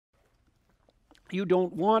You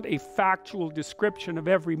don't want a factual description of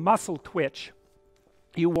every muscle twitch.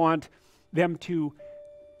 You want them to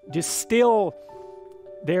distill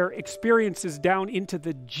their experiences down into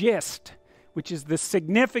the gist, which is the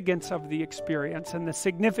significance of the experience. And the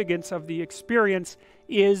significance of the experience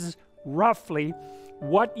is roughly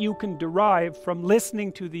what you can derive from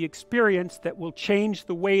listening to the experience that will change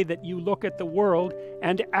the way that you look at the world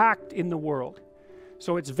and act in the world.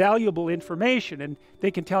 So it's valuable information, and they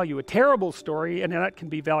can tell you a terrible story, and that can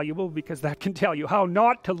be valuable because that can tell you how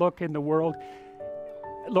not to look at the world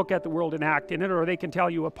and act in it, or they can tell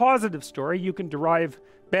you a positive story. You can derive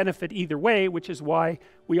benefit either way, which is why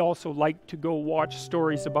we also like to go watch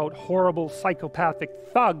stories about horrible psychopathic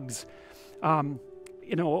thugs.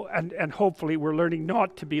 You know, and hopefully we're learning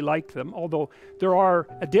not to be like them, although there are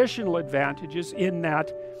additional advantages in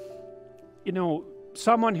that, you know,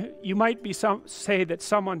 you might say that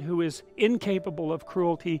someone who is incapable of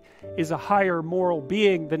cruelty is a higher moral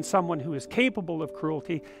being than someone who is capable of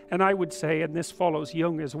cruelty. And I would say, and this follows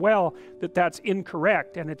Jung as well, that that's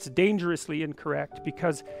incorrect, and it's dangerously incorrect,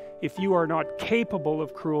 because if you are not capable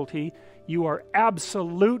of cruelty, you are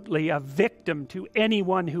absolutely a victim to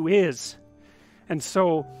anyone who is. And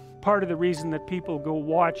so part of the reason that people go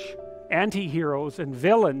watch anti-heroes and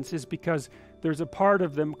villains is because there's a part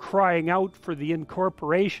of them crying out for the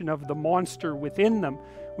incorporation of the monster within them,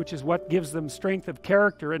 which is what gives them strength of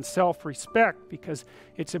character and self-respect, because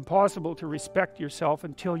it's impossible to respect yourself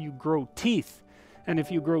until you grow teeth. And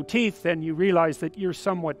if you grow teeth, then you realize that you're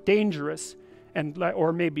somewhat dangerous,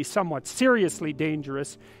 or maybe somewhat seriously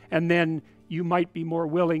dangerous, and then you might be more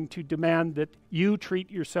willing to demand that you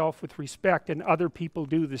treat yourself with respect and other people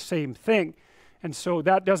do the same thing. And so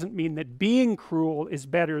that doesn't mean that being cruel is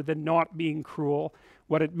better than not being cruel.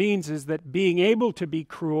 What it means is that being able to be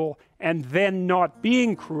cruel and then not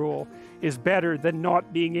being cruel is better than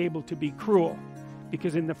not being able to be cruel.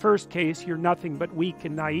 Because in the first case, you're nothing but weak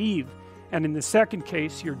and naive. And in the second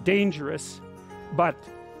case, you're dangerous, but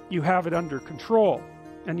you have it under control.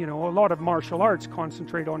 And you know, a lot of martial arts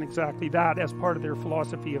concentrate on exactly that as part of their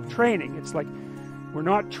philosophy of training. It's like, we're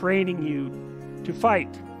not training you to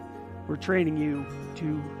fight. We're training you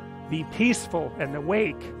to be peaceful and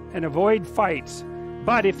awake and avoid fights.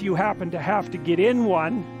 But if you happen to have to get in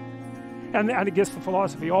one, and I guess the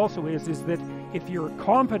philosophy also is that if you're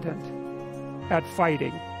competent at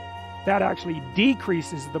fighting, that actually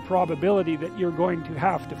decreases the probability that you're going to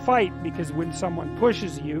have to fight, because when someone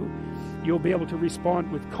pushes you, you'll be able to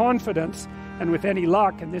respond with confidence, and with any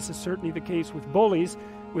luck, and this is certainly the case with bullies,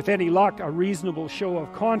 with any luck, a reasonable show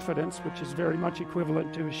of confidence, which is very much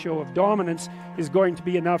equivalent to a show of dominance, is going to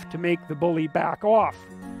be enough to make the bully back off.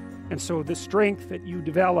 And so the strength that you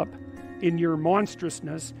develop in your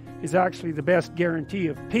monstrousness is actually the best guarantee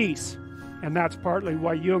of peace. And that's partly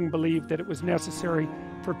why Jung believed that it was necessary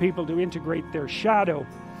for people to integrate their shadow.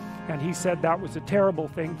 And he said that was a terrible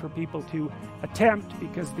thing for people to attempt,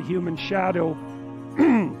 because the human shadow,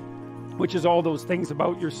 which is all those things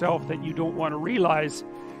about yourself that you don't want to realize,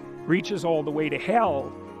 reaches all the way to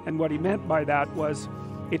hell. And what he meant by that was,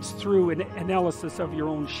 it's through an analysis of your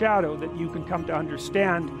own shadow that you can come to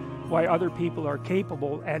understand why other people are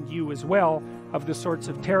capable, and you as well, of the sorts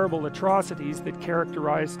of terrible atrocities that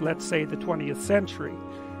characterized, let's say, the 20th century.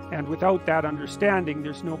 And without that understanding,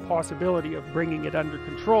 there's no possibility of bringing it under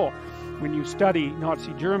control. When you study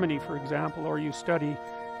Nazi Germany, for example, or you study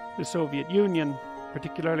the Soviet Union,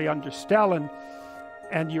 particularly under Stalin,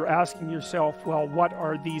 and you're asking yourself, well, what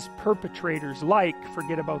are these perpetrators like?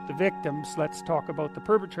 Forget about the victims, let's talk about the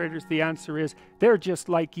perpetrators. The answer is, they're just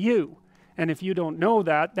like you. And if you don't know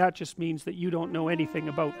that, that just means that you don't know anything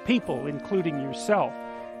about people, including yourself.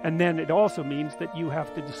 And then it also means that you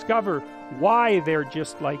have to discover why they're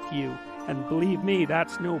just like you. And believe me,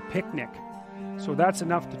 that's no picnic. So that's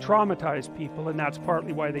enough to traumatize people, and that's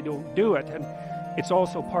partly why they don't do it. And it's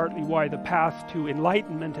also partly why the path to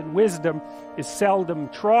enlightenment and wisdom is seldom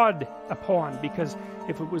trod upon, because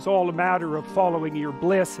if it was all a matter of following your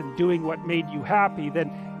bliss and doing what made you happy,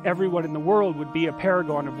 then everyone in the world would be a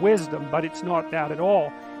paragon of wisdom. But it's not that at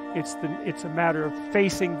all. It's a matter of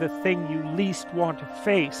facing the thing you least want to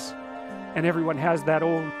face. And everyone has that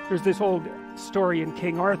there's this old story in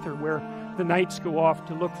King Arthur where the knights go off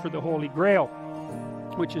to look for the Holy Grail,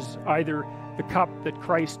 which is either the cup that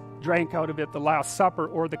Christ drank out of at the Last Supper,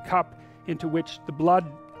 or the cup into which the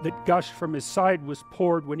blood that gushed from his side was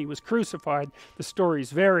poured when he was crucified. The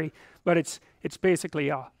stories vary, but it's basically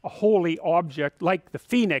a holy object, like the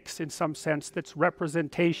phoenix in some sense, that's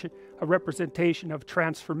a representation of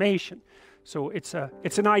transformation. So it's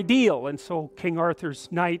an ideal, and so King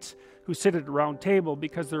Arthur's knights who sit at a round table,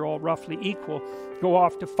 because they're all roughly equal, go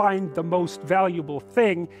off to find the most valuable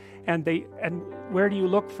thing, and where do you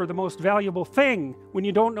look for the most valuable thing when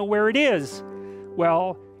you don't know where it is?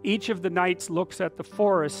 Well, each of the knights looks at the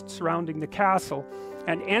forest surrounding the castle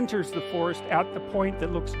and enters the forest at the point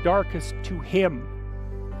that looks darkest to him.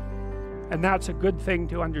 And that's a good thing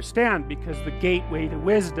to understand, because the gateway to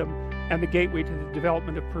wisdom and the gateway to the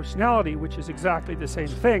development of personality, which is exactly the same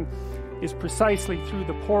thing, is precisely through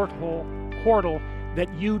the portal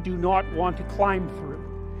that you do not want to climb through.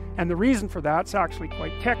 And the reason for that's actually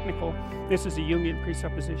quite technical. This is a Jungian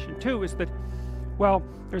presupposition too, is that, well,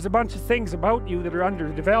 there's a bunch of things about you that are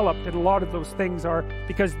underdeveloped, and a lot of those things are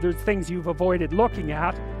because there's things you've avoided looking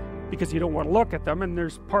at because you don't want to look at them, and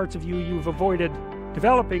there's parts of you you've avoided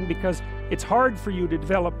developing because it's hard for you to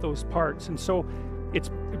develop those parts. And so it's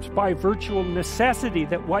by virtual necessity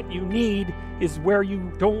that what you need is where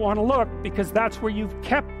you don't want to look, because that's where you've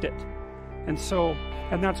kept it. And so,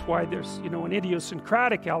 and that's why there's, you know, an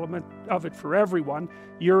idiosyncratic element of it for everyone.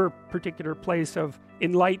 Your particular place of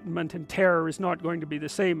enlightenment and terror is not going to be the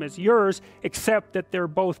same as yours, except that they're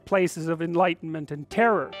both places of enlightenment and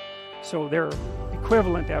terror. So they're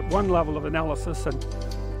equivalent at one level of analysis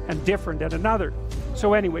and different at another.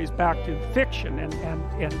 So anyways, back to fiction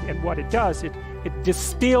and what it does. It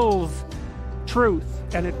distills truth,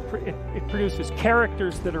 and it produces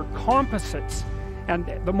characters that are composites. And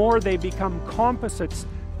the more they become composites,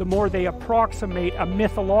 the more they approximate a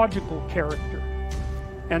mythological character.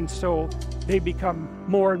 And so they become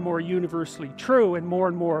more and more universally true and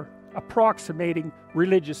more approximating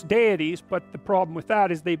religious deities. But the problem with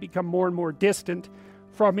that is they become more and more distant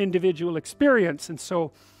from individual experience. And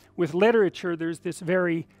so with literature, there's this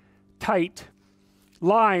very tight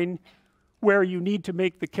line where you need to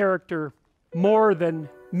make the character more than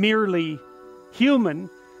merely human,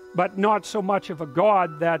 but not so much of a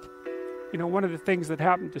god that, you know, one of the things that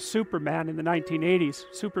happened to Superman in the 1980s,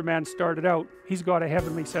 Superman started out, he's got a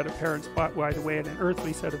heavenly set of parents, by the way, and an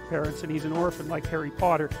earthly set of parents, and he's an orphan like Harry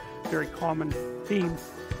Potter. Very common theme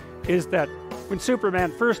is that when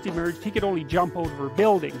Superman first emerged, he could only jump over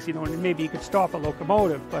buildings, you know, and maybe he could stop a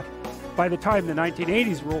locomotive, but by the time the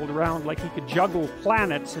 1980s rolled around, like, he could juggle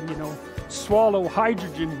planets and, you know, swallow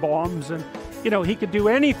hydrogen bombs, and, you know, he could do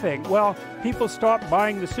anything. Well, people stopped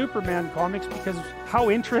buying the Superman comics because how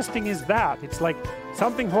interesting is that? It's like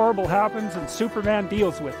something horrible happens and Superman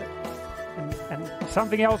deals with it. And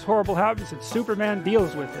something else horrible happens and Superman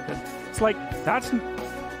deals with it. And it's like, that's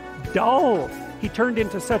dull. He turned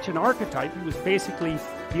into such an archetype. He was basically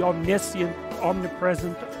the omniscient,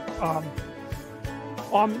 omnipresent,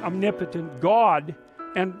 omnipotent God.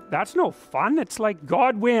 And that's no fun. It's like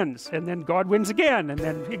God wins, and then God wins again, and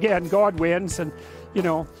then again God wins, and, you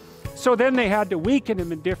know. So then they had to weaken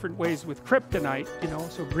him in different ways with kryptonite, you know.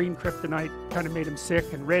 So green kryptonite kind of made him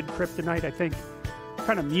sick, and red kryptonite, I think,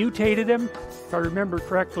 kind of mutated him, if I remember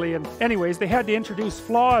correctly. And anyways, they had to introduce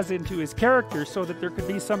flaws into his character so that there could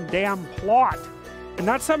be some damn plot. And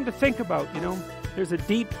that's something to think about, you know. There's a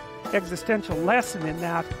deep existential lesson in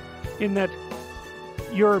that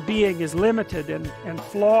your being is limited and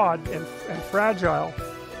flawed and fragile.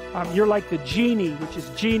 You're like the genie, which is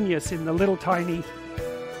genius in the little tiny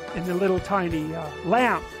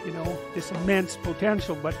lamp, you know, this immense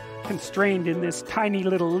potential, but constrained in this tiny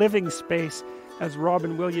little living space, as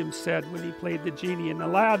Robin Williams said when he played the genie in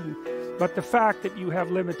Aladdin. But the fact that you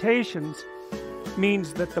have limitations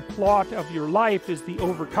means that the plot of your life is the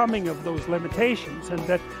overcoming of those limitations, and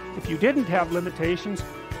that if you didn't have limitations,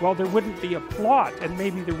 well, there wouldn't be a plot, and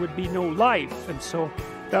maybe there would be no life. And so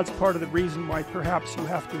that's part of the reason why perhaps you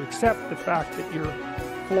have to accept the fact that you're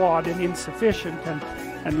flawed and insufficient,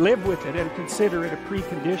 and live with it and consider it a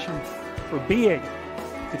precondition for being.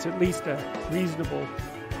 It's at least a reasonable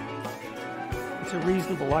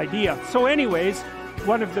idea. So anyways,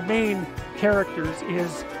 one of the main characters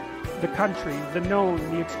is the country, the known,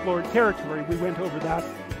 the explored territory. We went over that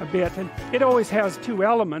a bit, and it always has two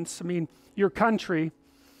elements. I mean, your country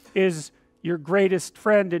is your greatest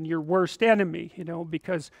friend and your worst enemy, you know,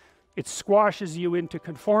 because it squashes you into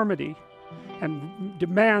conformity and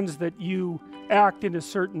demands that you act in a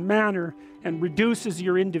certain manner and reduces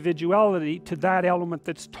your individuality to that element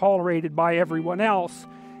that's tolerated by everyone else,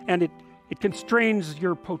 and it constrains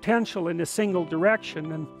your potential in a single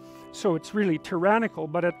direction. And so it's really tyrannical,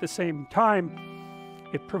 but at the same time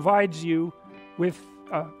it provides you with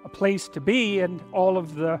a place to be and all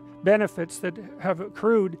of the benefits that have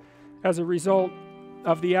accrued as a result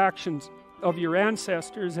of the actions of your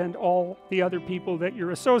ancestors and all the other people that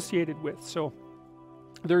you're associated with. So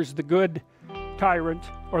there's the good tyrant,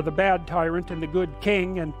 or the bad tyrant, and the good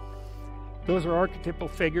king, and those are archetypal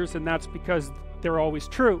figures, and that's because they're always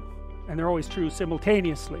true, and they're always true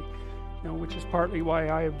simultaneously. You know, which is partly why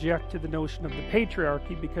I object to the notion of the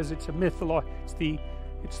patriarchy, because it's a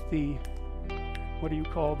it's the what do you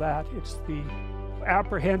call that? It's the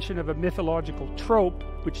apprehension of a mythological trope,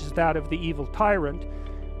 which is that of the evil tyrant,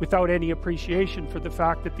 without any appreciation for the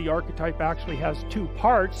fact that the archetype actually has two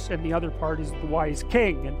parts, and the other part is the wise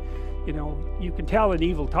king. And you know, you can tell an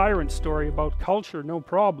evil tyrant story about culture, no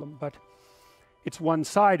problem, but it's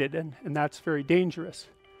one-sided, and that's very dangerous,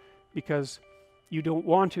 because you don't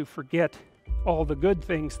want to forget all the good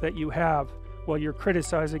things that you have while you're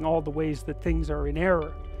criticizing all the ways that things are in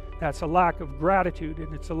error. That's a lack of gratitude,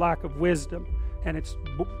 and it's a lack of wisdom, and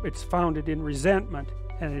it's founded in resentment,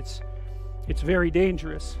 and it's very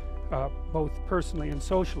dangerous, both personally and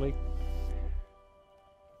socially.